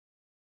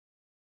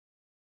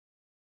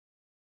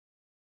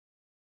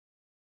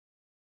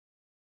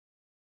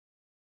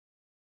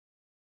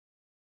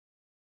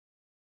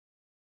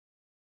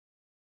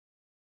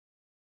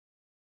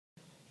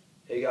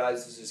Hey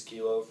guys, this is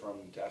Kilo from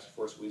Task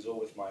Force Weasel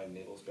with my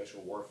Naval Special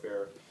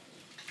Warfare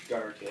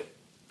gunner kit.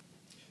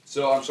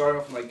 So I'm starting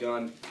off with my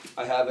gun.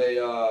 I have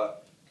a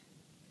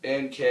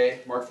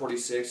NK Mark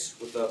 46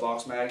 with a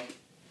box mag,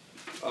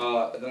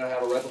 and then I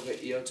have a replica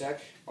EOTech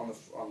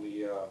on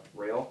the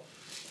rail,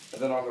 and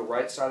then on the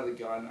right side of the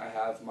gun I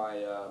have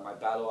my my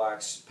Battle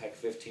Axe PEC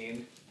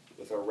 15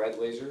 with a red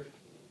laser.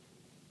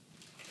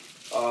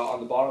 On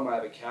the bottom I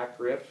have a CAC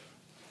grip,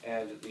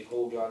 and the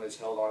whole gun is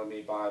held onto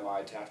me by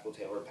my tactical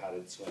tailor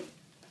padded sling.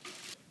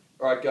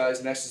 Alright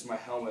guys, next is my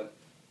helmet.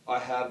 I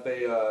have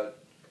a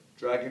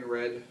Dragon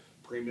Red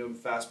Premium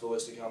Fast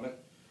Ballistic helmet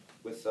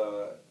with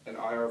an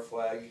IR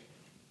flag,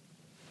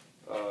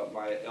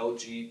 my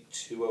LG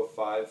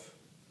 205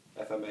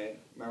 FMA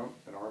mount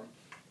and arm,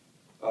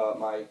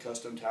 my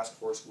custom Task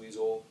Force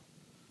Weasel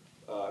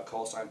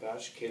call sign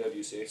patch,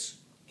 KW6,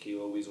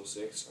 Kilo Weasel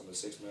 6, I'm the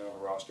 6th man on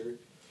the roster.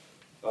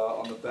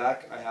 On the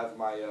back I have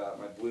my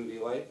my blue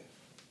V-Light,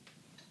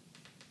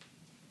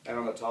 and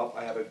on the top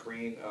I have a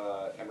green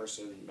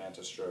Emerson Manta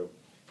strobe.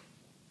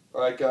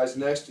 Alright guys,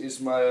 next is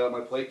my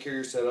my plate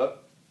carrier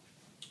setup.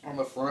 On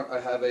the front I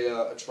have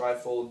a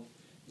tri-fold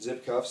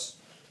zip cuffs,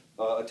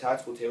 a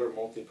tactical tailor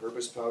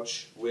multi-purpose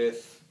pouch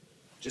with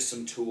just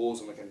some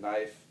tools and like a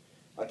knife.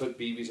 I put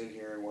BBs in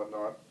here and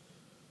whatnot.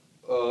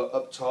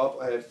 Up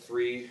top I have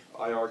 3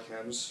 IR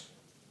chems.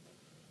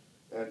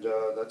 And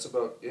that's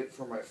about it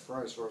for my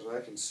front as far as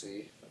I can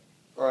see.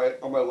 Alright,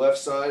 on my left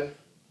side,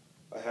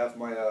 I have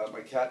my my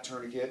cat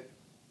tourniquet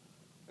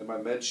and my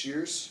med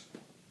shears.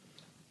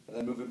 And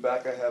then moving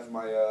back, I have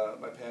my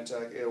my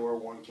Pantac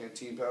AOR-1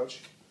 canteen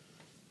pouch,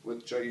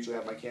 which I usually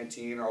have my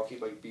canteen, or I'll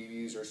keep like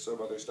BBs or some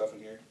other stuff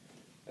in here.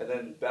 And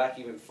then back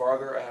even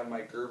farther, I have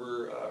my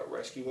Gerber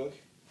rescue hook.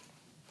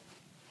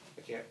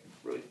 I can't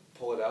really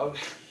pull it out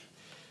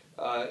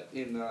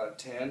in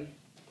tan.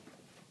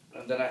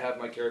 And then I have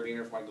my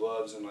carabiner for my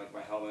gloves and like my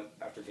helmet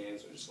after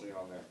games, so just leave it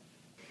on there.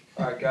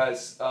 Alright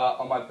guys,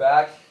 on my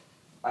back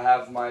I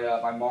have my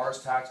my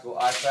Mars Tactical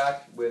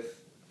IFAK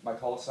with my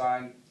call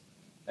sign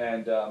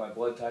and my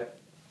blood type.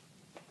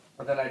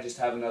 And then I just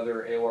have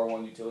another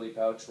AOR-1 utility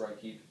pouch where I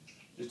keep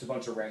just a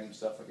bunch of random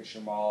stuff like a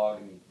Shamog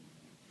and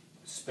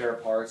spare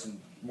parts and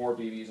more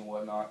BBs and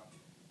whatnot.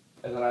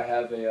 And then I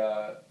have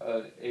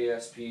a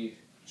ASP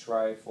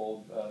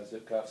tri-fold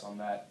zip cuffs on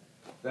that.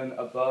 Then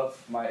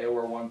above my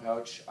AOR-1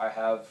 pouch, I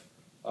have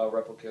a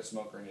replica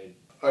smoke grenade.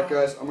 Alright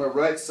guys, on my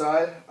right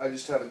side, I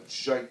just have a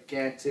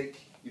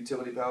gigantic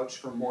utility pouch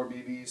for more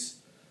BBs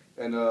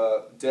and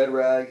dead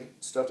rag,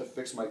 stuff to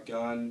fix my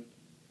gun,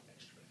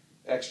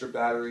 extra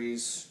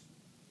batteries,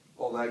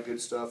 all that good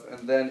stuff.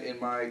 And then in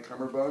my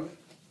cummerbund,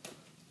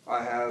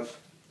 I have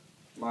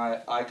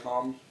my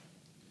ICOM.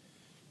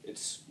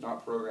 It's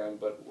not programmed,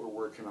 but we're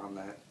working on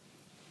that.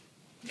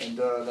 And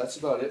that's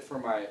about it for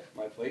my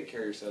plate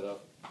carrier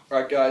setup.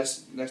 Alright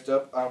guys, next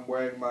up I'm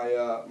wearing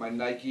my my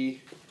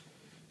Nike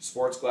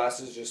sports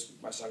glasses,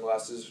 just my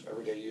sunglasses,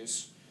 everyday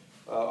use.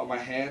 On my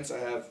hands I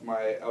have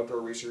my Outdoor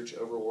Research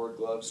Overlord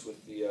gloves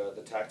with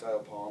the tactile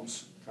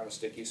palms, kind of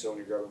sticky, so when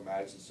you're grabbing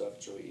mags and stuff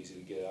it's really easy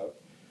to get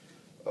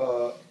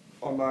out.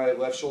 On my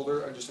left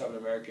shoulder I just have an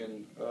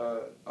American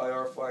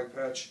IR flag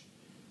patch,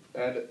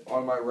 and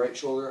on my right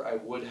shoulder I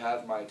would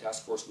have my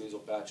Task Force Weasel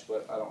patch,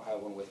 but I don't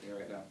have one with me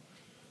right now.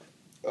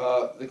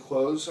 The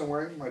clothes I'm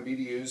wearing, my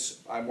BDUs,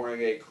 I'm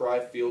wearing a Cry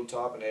Field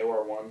top in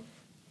AOR-1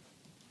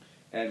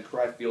 and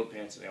Cry Field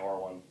pants in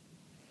AOR-1.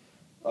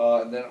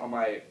 And then on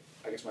my,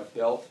 I guess my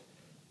belt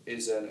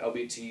is an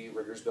LBT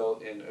Riggers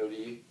belt in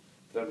OD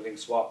that I'm getting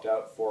swapped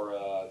out for,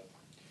 I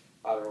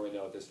don't really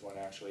know at this point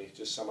actually,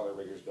 just some other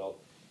Riggers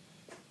belt.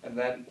 And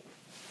then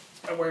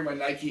I'm wearing my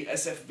Nike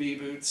SFB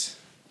boots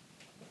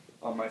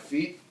on my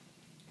feet,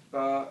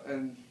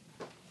 and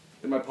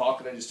in my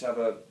pocket I just have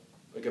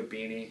like a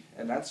beanie,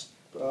 and that's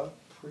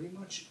pretty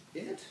much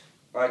it.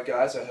 Alright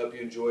guys, I hope you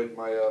enjoyed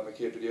my my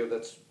kit video.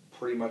 That's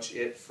pretty much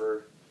it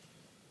for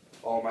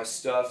all my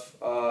stuff.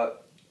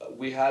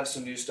 We have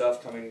some new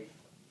stuff coming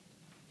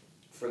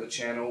for the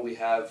channel. We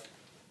have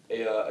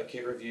a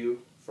kit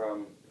review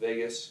from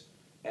Vegas,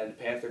 and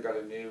Panther got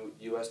a new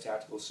US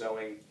Tactical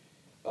Sewing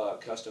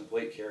custom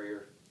plate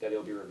carrier that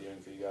he'll be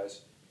reviewing for you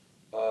guys.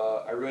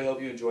 I really hope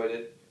you enjoyed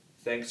it.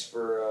 Thanks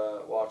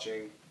for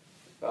watching.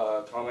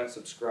 Comment,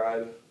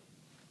 subscribe,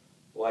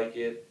 like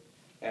it,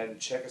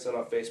 and check us out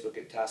on Facebook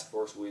at Task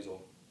Force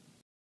Weasel.